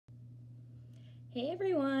Hey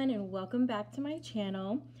everyone, and welcome back to my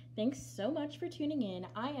channel. Thanks so much for tuning in.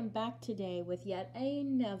 I am back today with yet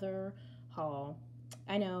another haul.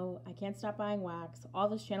 I know, I can't stop buying wax. All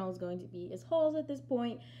this channel is going to be is hauls at this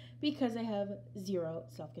point because I have zero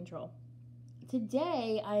self-control.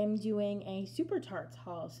 Today I am doing a Super Tarts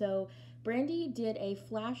haul. So Brandy did a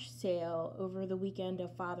flash sale over the weekend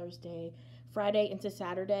of Father's Day, Friday into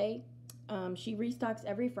Saturday. She restocks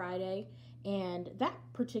every Friday, and that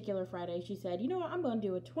particular Friday she said, you know what, I'm going to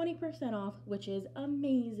do a 20% off, which is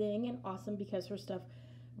amazing and awesome because her stuff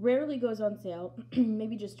rarely goes on sale.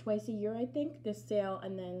 Maybe just twice a year, I think, this sale,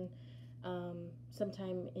 and then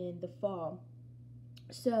sometime in the fall.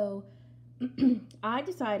 So I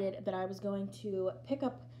decided that I was going to pick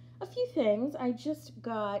up a few things. I just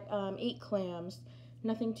got 8 clams,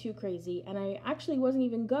 nothing too crazy, and I actually wasn't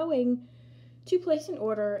even going to place an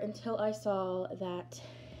order until I saw that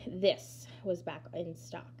this was back in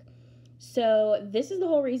stock. So this is the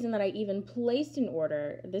whole reason that I even placed an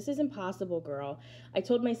order. This is impossible, girl. I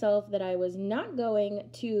told myself that I was not going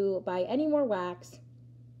to buy any more wax,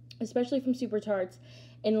 especially from Super Tarts,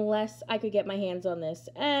 unless I could get my hands on this.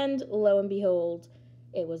 And lo and behold,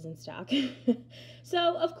 it was in stock.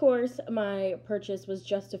 So, of course, my purchase was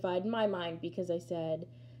justified in my mind because I said,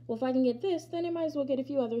 well, if I can get this, then I might as well get a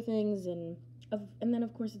few other things. And then,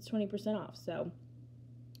 of course, it's 20% off. So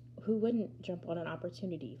who wouldn't jump on an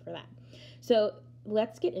opportunity for that? So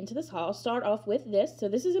let's get into this haul. Start off with this. So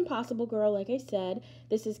this is Impossible Girl, like I said.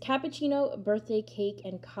 This is cappuccino, birthday cake,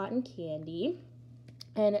 and cotton candy.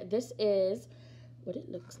 And this is what it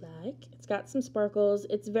looks like. It's got some sparkles.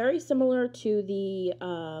 It's very similar to the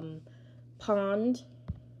pond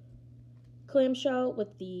clamshell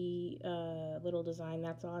with the little design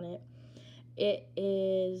that's on it. It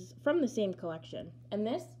is from the same collection. And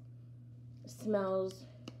this smells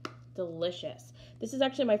delicious. This is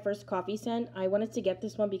actually my first coffee scent. I wanted to get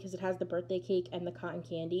this one because it has the birthday cake and the cotton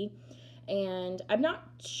candy. And I'm not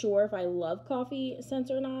sure if I love coffee scents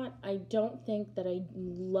or not. I don't think that I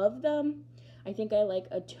love them. I think I like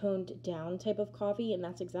a toned down type of coffee, and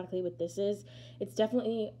that's exactly what this is. It's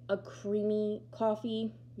definitely a creamy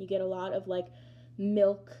coffee. You get a lot of like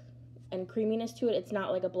milk and creaminess to it. It's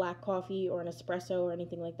not like a black coffee or an espresso or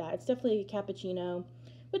anything like that. It's definitely a cappuccino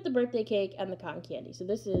with the birthday cake and the cotton candy. So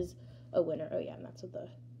this is a winner. Oh yeah, and that's what the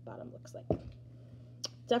bottom looks like.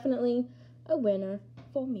 Definitely a winner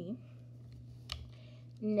for me.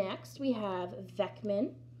 Next, we have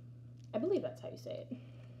Vekman. I believe that's how you say it.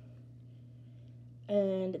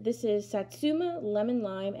 And this is Satsuma, lemon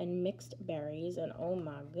lime, and mixed berries. And oh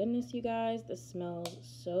my goodness, you guys, this smells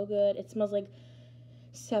so good. It smells like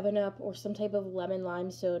 7-Up or some type of lemon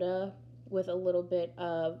lime soda with a little bit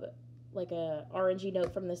of like a orangey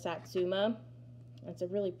note from the Satsuma. It's a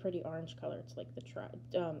really pretty orange color. It's like the tri-layered.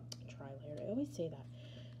 I always say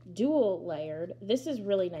that. Dual layered. This is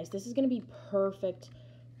really nice. This is going to be perfect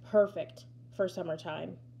for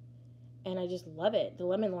summertime. And I just love it. The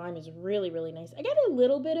lemon lime is really, really nice. I got a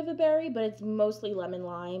little bit of a berry, but it's mostly lemon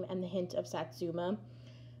lime and the hint of Satsuma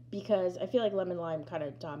because I feel like lemon lime kind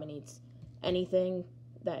of dominates anything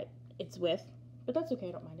that it's with. But that's okay.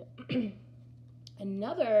 I don't mind it.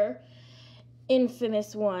 Another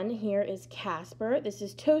infamous one here is Casper. This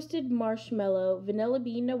is toasted marshmallow, vanilla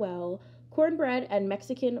bean Noel, cornbread, and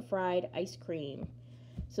Mexican fried ice cream.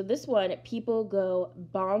 So this one, people go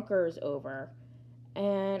bonkers over.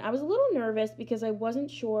 And I was a little nervous because I wasn't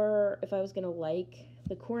sure if I was going to like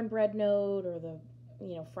the cornbread note or the,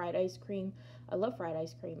 fried ice cream. I love fried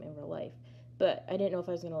ice cream in real life, but I didn't know if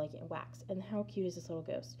I was going to like it in wax. And how cute is this little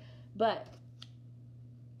ghost? But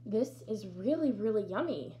this is really, really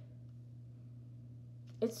yummy.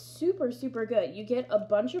 It's super, super good. You get a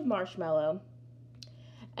bunch of marshmallow,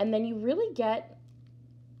 and then you really get,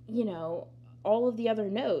 all of the other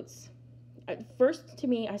notes. First, to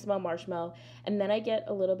me, I smell marshmallow, and then I get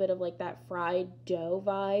a little bit of like that fried dough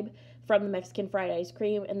vibe from the Mexican fried ice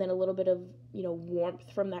cream, and then a little bit of,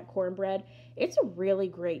 warmth from that cornbread. It's a really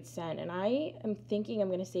great scent, and I am thinking I'm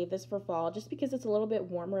going to save this for fall just because it's a little bit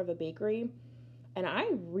warmer of a bakery, and I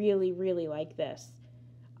really, really like this.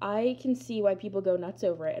 I can see why people go nuts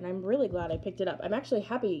over it, and I'm really glad I picked it up. I'm actually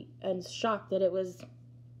happy and shocked that it was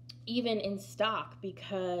even in stock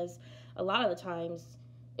because a lot of the times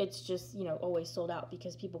it's just, always sold out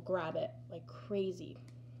because people grab it like crazy.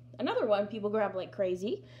 Another one people grab like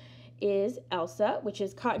crazy is Elsa, which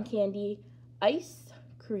is cotton candy ice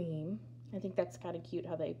cream. I think that's kind of cute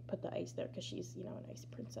how they put the ice there because she's, an ice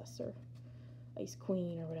princess or ice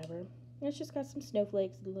queen or whatever. And it's just got some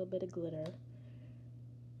snowflakes, a little bit of glitter.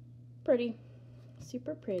 Pretty,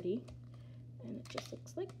 super pretty. And it just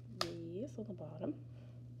looks like this on the bottom.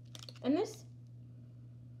 And this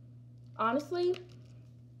honestly,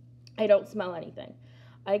 I don't smell anything.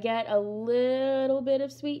 I get a little bit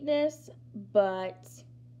of sweetness, but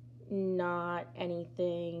not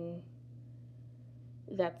anything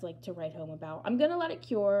that's like to write home about. I'm gonna let it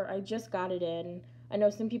cure. I just got it in. I know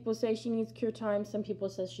some people say she needs cure time. Some people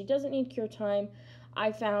say she doesn't need cure time.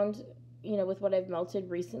 I found, with what I've melted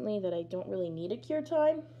recently that I don't really need a cure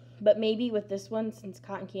time. But maybe with this one, since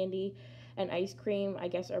cotton candy and ice cream, I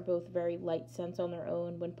guess, are both very light scents on their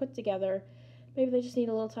own, when put together, maybe they just need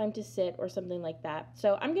a little time to sit or something like that.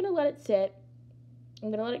 So I'm going to let it sit. I'm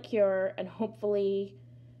going to let it cure, and hopefully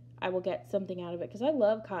I will get something out of it, because I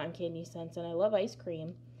love cotton candy scents and I love ice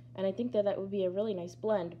cream, and I think that that would be a really nice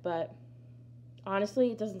blend. But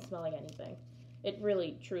honestly, it doesn't smell like anything. It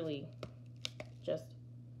really, truly, just,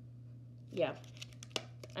 yeah,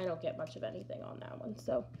 I don't get much of anything on that one.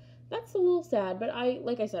 So that's a little sad, but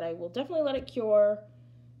like I said, I will definitely let it cure,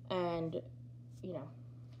 and,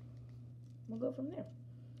 we'll go from there.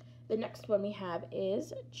 The next one we have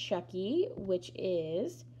is Chucky, which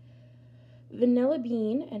is vanilla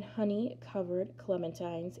bean and honey covered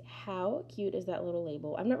clementines. How cute is that little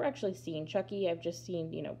label? I've never actually seen Chucky. I've just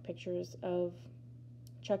seen, pictures of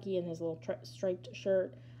Chucky in his little striped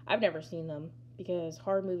shirt. I've never seen them because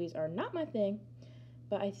horror movies are not my thing.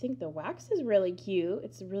 But I think the wax is really cute.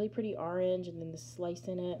 It's a really pretty orange, and then the slice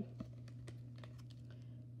in it.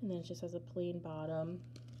 And then it just has a plain bottom.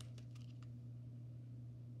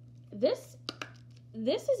 This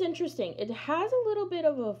is interesting. It has a little bit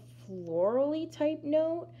of a florally type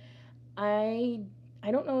note. I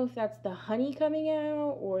don't know if that's the honey coming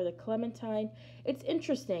out or the clementine. It's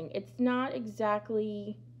interesting. It's not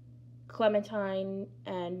exactly clementine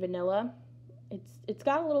and vanilla. It's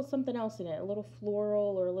got a little something else in it, a little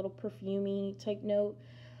floral or a little perfumey type note.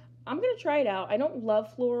 I'm going to try it out. I don't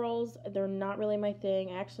love florals. They're not really my thing.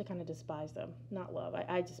 I actually kind of despise them. Not love.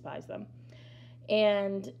 I despise them.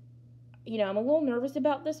 And, I'm a little nervous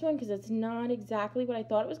about this one because it's not exactly what I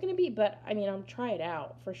thought it was going to be. But, I'll try it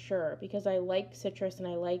out for sure because I like citrus and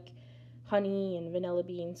I like honey and vanilla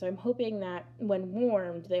bean. So I'm hoping that when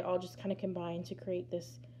warmed, they all just kind of combine to create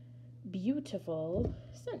this beautiful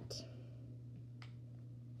scent.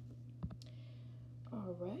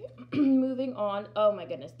 All right, moving on. Oh my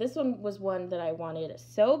goodness, this one was one that I wanted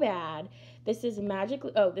so bad. This is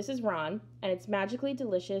this is Ron, and it's Magically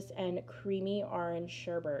Delicious and Creamy Orange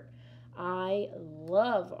Sherbet. I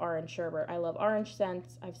love orange sherbet. I love orange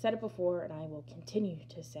scents. I've said it before, and I will continue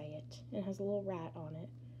to say it. It has a little rat on it.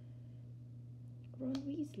 Ron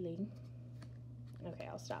Weasley. Okay,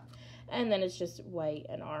 I'll stop. And then it's just white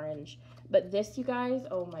and orange. But this, you guys,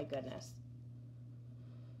 oh my goodness.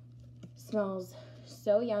 Smells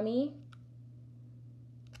so yummy.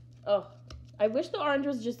 Oh, I wish the orange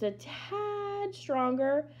was just a tad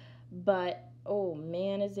stronger, but oh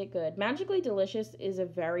man, is it good. Magically Delicious is a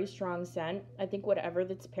very strong scent. I think whatever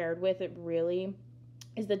that's paired with it really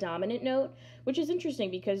is the dominant note, which is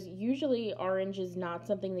interesting because usually orange is not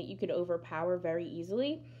something that you could overpower very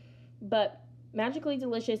easily, but Magically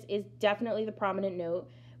Delicious is definitely the prominent note.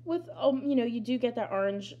 With, you do get that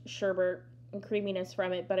orange sherbet and creaminess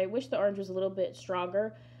from it, but I wish the orange was a little bit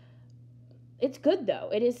stronger. It's good though.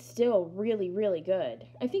 It is still really, really good.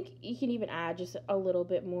 I think you can even add just a little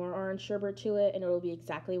bit more orange sherbet to it and it'll be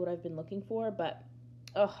exactly what I've been looking for. But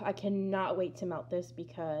I cannot wait to melt this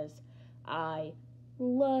because I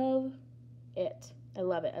love it. I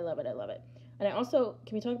love it. I love it. I love it. And I also,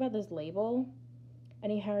 can we talk about this label?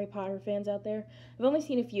 Any Harry Potter fans out there? I've only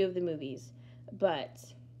seen a few of the movies, but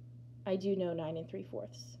I do know 9 3/4.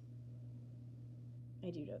 I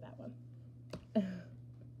do know that one.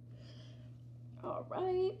 All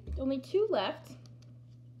right, only 2 left.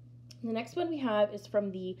 The next one we have is from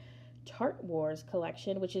the Tart Wars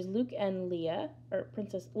collection, which is Luke and Leia, or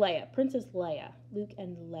Princess Leia, Luke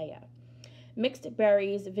and Leia. Mixed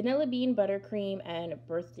berries, vanilla bean buttercream, and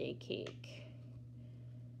birthday cake.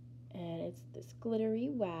 And it's this glittery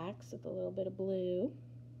wax with a little bit of blue.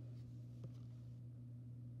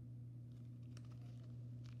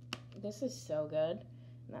 This is so good.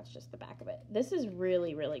 And that's just the back of it. This is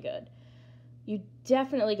really, really good. You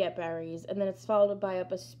definitely get berries, and then it's followed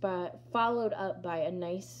up by a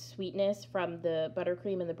nice sweetness from the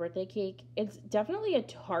buttercream and the birthday cake. It's definitely a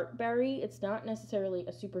tart berry. It's not necessarily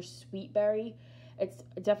a super sweet berry. It's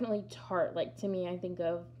definitely tart. Like, to me, I think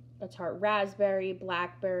of a tart raspberry,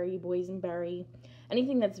 blackberry, boysenberry,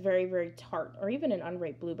 anything that's very, very tart, or even an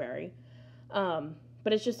unripe blueberry.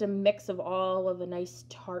 But it's just a mix of all of the nice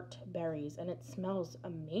tart berries, and it smells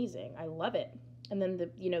amazing. I love it. And then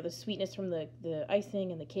the sweetness from the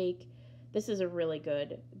icing and the cake. This is a really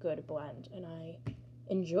good blend, and I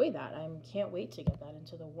enjoy that. I can't wait to get that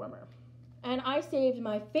into the warmer. And I saved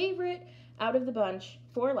my favorite out of the bunch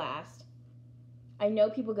for last. I know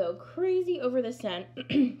people go crazy over the scent,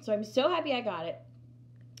 so I'm so happy I got it.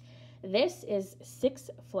 This is Six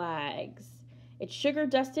Flags. It's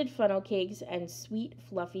sugar-dusted funnel cakes and sweet,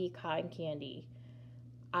 fluffy cotton candy.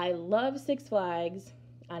 I love Six Flags,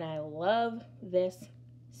 and I love this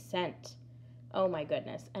scent. Oh my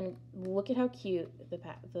goodness. And look at how cute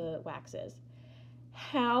the wax is.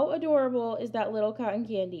 How adorable is that little cotton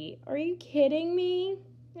candy? Are you kidding me?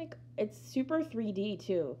 Like, it's super 3D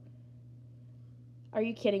too. Are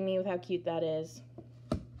you kidding me with how cute that is?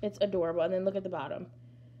 It's adorable. And then look at the bottom.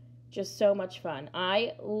 Just so much fun.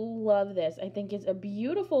 I love this. I think it's a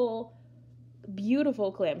beautiful,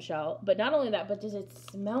 beautiful clamshell. But not only that, but does it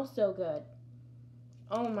smell so good?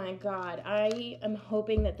 Oh my god. I am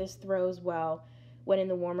hoping that this throws well when in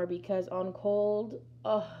the warmer, because on cold,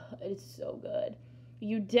 oh, it's so good.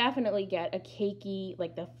 You definitely get a cakey,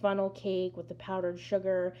 like the funnel cake with the powdered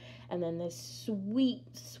sugar, and then this sweet,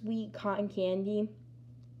 sweet cotton candy.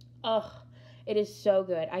 Oh, it is so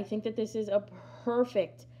good. I think that this is a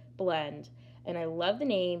perfect blend, and I love the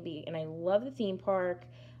name, and I love the theme park.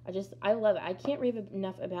 I love it. I can't rave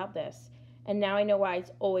enough about this. And now I know why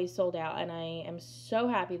it's always sold out, and I am so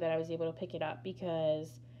happy that I was able to pick it up,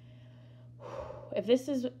 because if this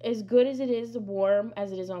is as good as it is warm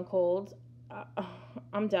as it is on cold,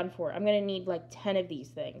 I'm done for. I'm going to need like 10 of these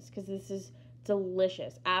things, because this is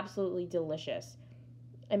delicious. Absolutely delicious.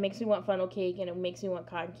 It makes me want funnel cake, and it makes me want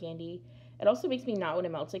cotton candy. It also makes me not want to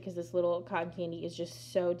melt it, because this little cotton candy is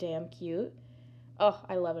just so damn cute. Oh,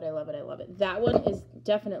 I love it, I love it, I love it. That one is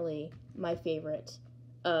definitely my favorite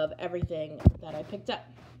of everything that I picked up.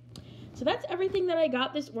 So that's everything that I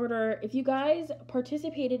got this order. If you guys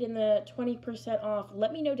participated in the 20% off,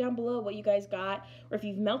 let me know down below what you guys got, or if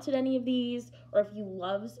you've melted any of these, or if you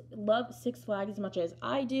love Six Flags as much as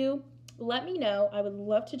I do. Let me know. I would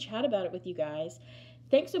love to chat about it with you guys.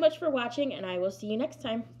 Thanks so much for watching, and I will see you next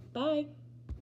time. Bye.